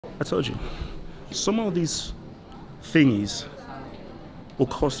I told you, some of these thingies will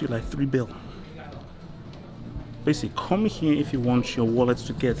cost you like $3 bills. Basically, come here if you want your wallet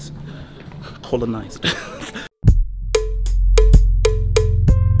to get colonized.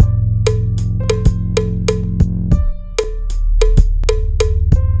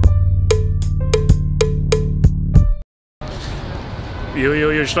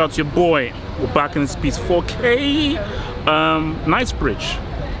 Yo, shout out to your boy. We're back in this piece 4K. Knightsbridge.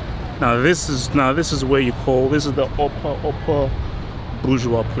 Now this is where you call, this is the upper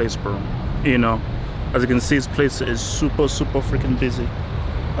bourgeois place, bro. You know, as you can see, this place is super freaking busy.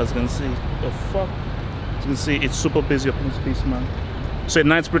 As you can see, the fuck. As you can see, it's super busy up in this piece, man. So at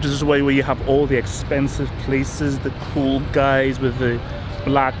Knightsbridge is where you have all the expensive places, the cool guys with the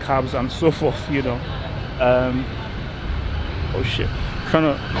black cabs and so forth, you know. Oh shit.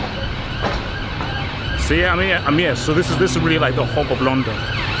 Trying to. So yeah, I'm here. So this is really like the hub of London.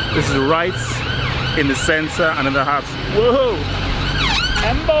 This is right in the center, and then the house. Whoa!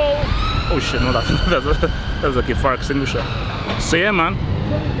 Embo! Oh shit! No, that's like a fire extinguisher. So yeah, man.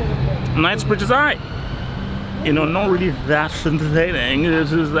 Knightsbridge is alright. You know, not really that entertaining.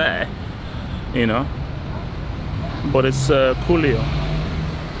 This is there. You know, but it's cool here.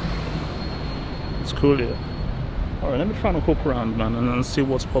 It's cool here. Alright, let me try and hook around, man, and then see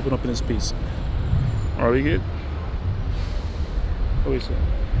what's popping up in this piece. Are we good? What is it?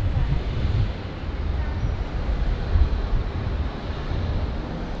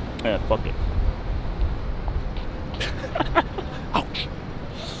 Yeah, fuck it. Ouch!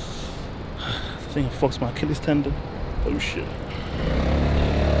 I think it fucks my Achilles tendon. Oh shit.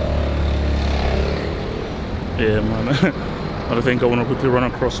 Yeah, man. I think I want to quickly run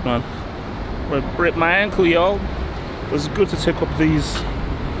across, man. But break my ankle, y'all. It's good to take up these,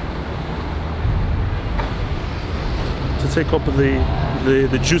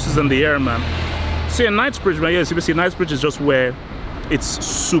 the juices and the air, man. See, in Knightsbridge, man, yes, you see, Knightsbridge is just where it's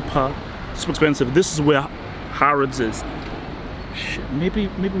super expensive. This is where Harrods is. Shit, maybe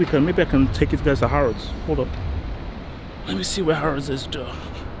I can take you guys to Harrods. Hold up. Let me see where Harrods is, Joe.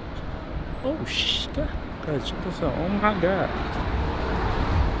 Oh shit, guys, check this out. Oh my god.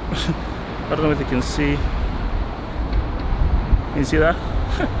 I don't know if you can see. You see that?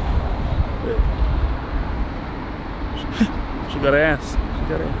 She got ass. She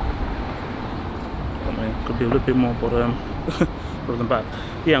got ass. I mean, could be a little bit more, but put them back.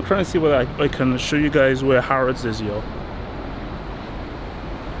 Yeah, I'm trying to see whether I can show you guys where Harrods is, yo.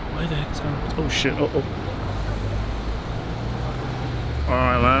 Where the heck is Harrods? Oh shit! All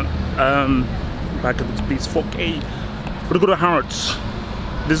right, man. Back at the beats 4K. We're gonna go to Harrods.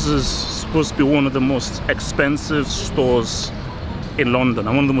 This is supposed to be one of the most expensive stores in London,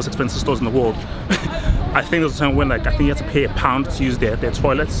 and one of the most expensive stores in the world. I think there's a time when, like, I think you have to pay £1 to use their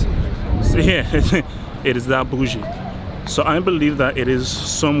toilets. So yeah, it is that bougie. So I believe that it is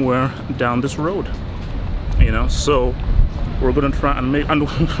somewhere down this road, you know. So we're gonna try and make, and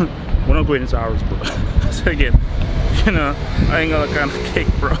we're not going into ours, bro. So again, you know, I ain't got that kind of cake,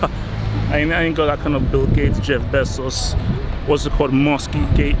 bro. I ain't got that kind of Bill Gates, Jeff Bezos, what's it called, Mosky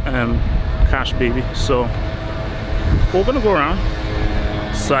Gate cash, baby. So we're gonna go around.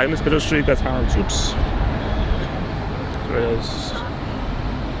 So let's better show you guys Harrods. Oops.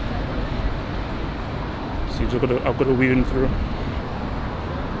 See, I've got to weave in through.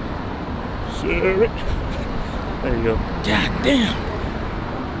 Sorry. There you go. God damn.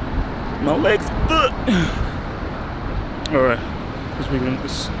 My legs. Alright. Let's weave in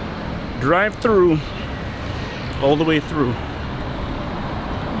this. Drive through. All the way through.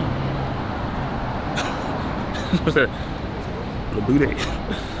 What's that? The booty.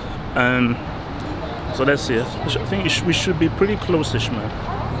 So let's see. I think we should be pretty close-ish, man.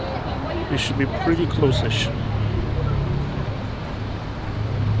 We should be pretty close-ish.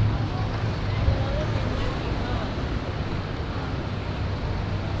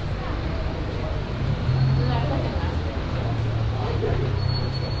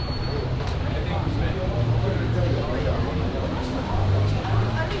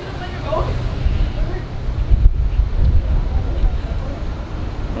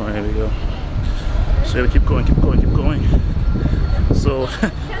 Here we go. So gotta keep going. So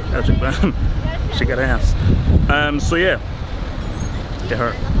she got ass. So yeah, it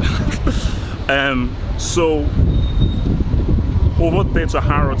hurt. So over there to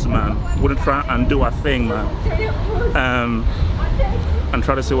Harrods, man. We're gonna try and do our thing, man. And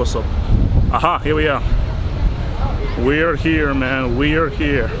try to see what's up. Aha, here we are. We're here, man. We are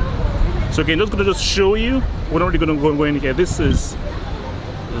here. So again, just gonna show you. We're not really gonna go in here. This is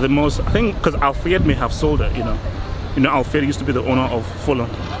the most, I think, because Alfred may have sold it, you know. Alfred used to be the owner of Fulham.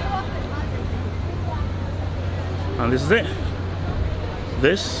 And this is it.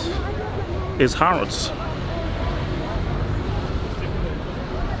 This is Harrods.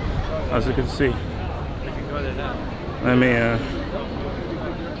 As you can see. Let me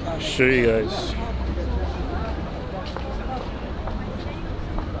show you guys.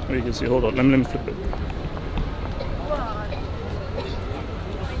 You can see, hold on, let me flip it.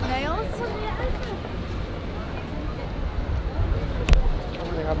 Nails?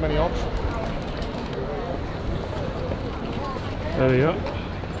 They have many options. There we go.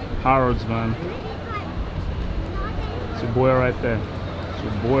 Harrods, man. It's your boy right there. It's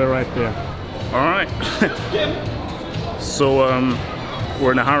your boy right there. Alright. So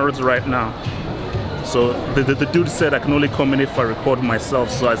we're in the Harrods right now. So the dude said I can only come in if I record myself.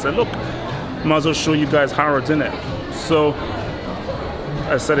 So I said, look, might as well show you guys Harrods in it. So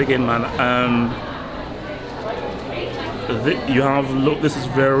I said again, man, you have, look, this is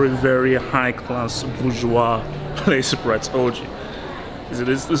very, very high class bourgeois place, bro. I told you.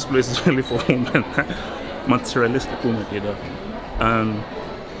 This place is really for women, materialistic women, you know.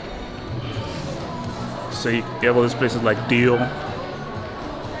 So you have all these places like Deal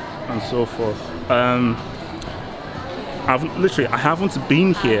and so forth. I haven't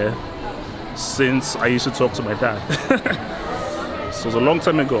been here since I used to talk to my dad. So it was a long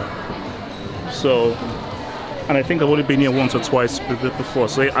time ago. So, and I think I've only been here once or twice before.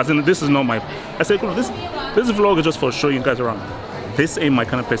 So as in, this is not my. I said, this vlog is just for showing you guys around. This ain't my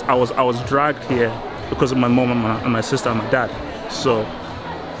kind of place. I was dragged here because of my mom and my sister and my dad. So,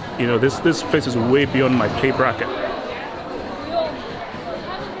 you know, this place is way beyond my pay bracket.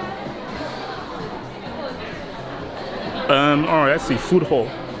 Alright, let's see, food hall.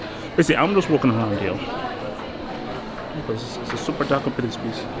 Basically, I'm just walking around here because it's a super dark up in this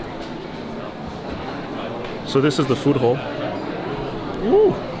piece. So this is the food hall.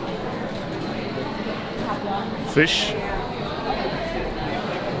 Woo! Fish.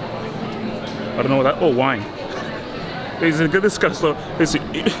 I don't know what that. Oh, wine. Basically, this kind of stuff.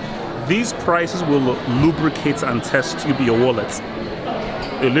 Basically, these prices will lubricate and test tube your wallet.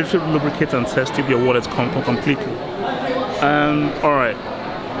 They literally lubricate and test tube your wallet completely. All right,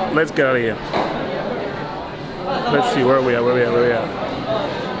 let's get out of here. Let's see, where are we at?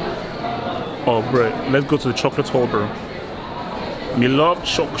 Oh, bro, let's go to the chocolate hall, bro. Me love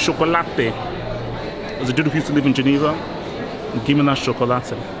chocolate. There's a dude who used to live in Geneva. Give me that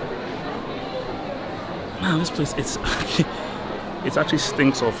chocolate. Man, this place, it actually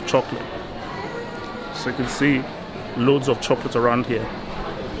stinks of chocolate. So you can see loads of chocolate around here.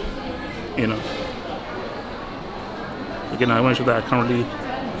 You know. Again, I want to show that I can't really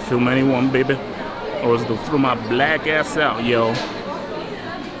film anyone, baby. Or else they'll throw my black ass out, yo.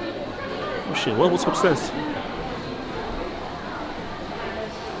 Oh shit, what's upstairs?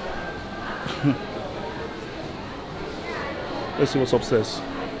 Let's see what's upstairs.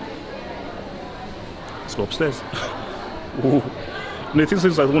 Let's go upstairs. Ooh. And it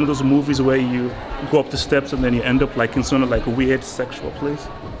seems like one of those movies where you go up the steps and then you end up like in sort of like a weird sexual place.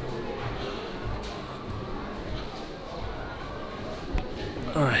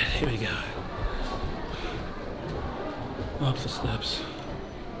 Alright, here we go. Up the steps.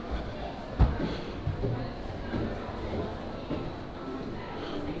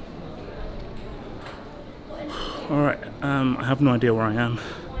 Alright, I have no idea where I am,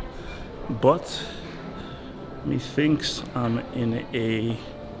 but methinks I'm in a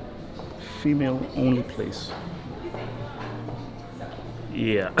female-only place.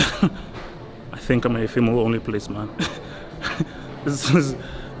 Yeah, I think I'm in a female-only place, man. This is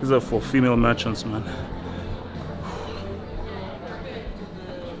for female merchants, man.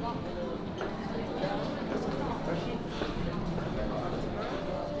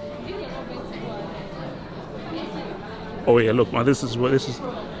 Oh yeah, look, man, this is.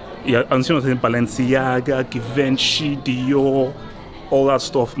 Yeah, I'm seeing Balenciaga, Givenchy, Dior, all that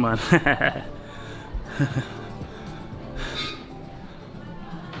stuff, man.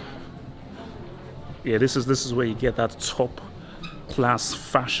 Yeah, this is where you get that top class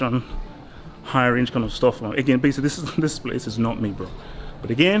fashion, high range kind of stuff, man. Again, basically, this place is not me, bro.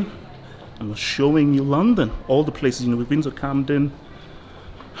 But again, I'm showing you London, all the places. You know, we've been to Camden,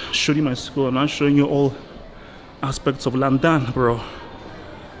 showed you my school, and I'm showing you all aspects of London, bro.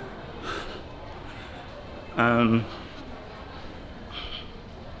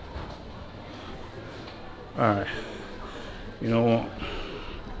 Alright, you know what,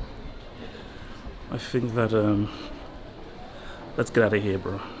 I think that let's get out of here,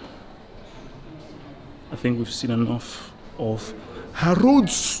 bro. I think we've seen enough of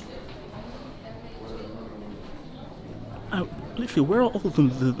Harrods. Literally, where are all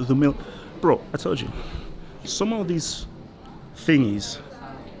the mail? Bro, I told you, some of these thingies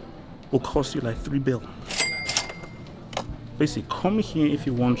will cost you like $3 Basically, come here if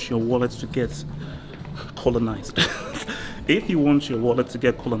you want your wallet to get colonized. If you want your wallet to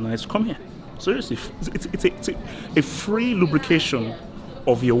get colonized, come here. Seriously, it's a free lubrication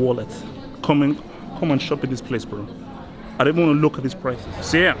of your wallet. Come and shop at this place, bro. I don't even want to look at these prices.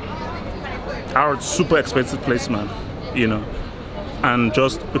 So yeah, Harrods, super expensive place, man. You know, and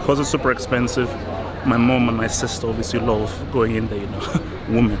just because it's super expensive, my mom and my sister obviously love going in there. You know,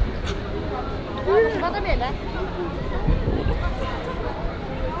 women.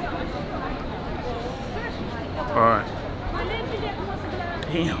 All right.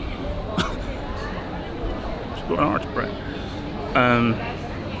 Damn. It's going hard, bro.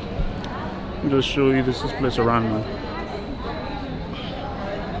 Let me just show you this place around, man.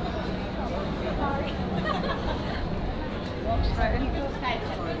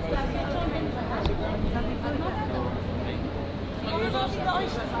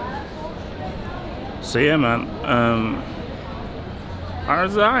 So yeah, man.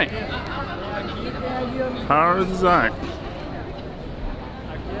 How's that? How's that?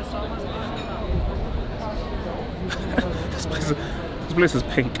 This place is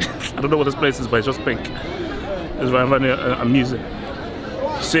pink. I don't know what this place is, but it's just pink. It's very amusing.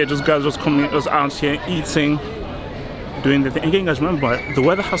 So yeah, just guys just coming, just out here eating, doing the thing. Again, guys, remember the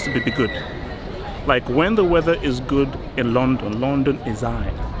weather has to be good. Like when the weather is good in London, London is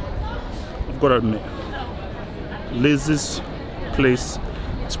high. I've got to admit, Liz's place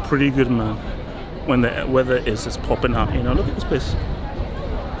is pretty good, man. When the weather is popping out, you know. Look at this place.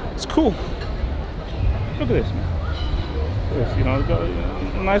 It's cool. Look at this, man. You know, got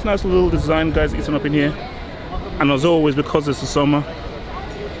a nice little design, guys, eating up in here. And as always, because it's the summer,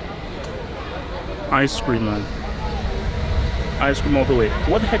 ice cream, man. Ice cream all the way.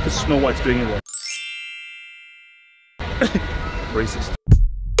 What the heck is Snow White doing in there? Racist.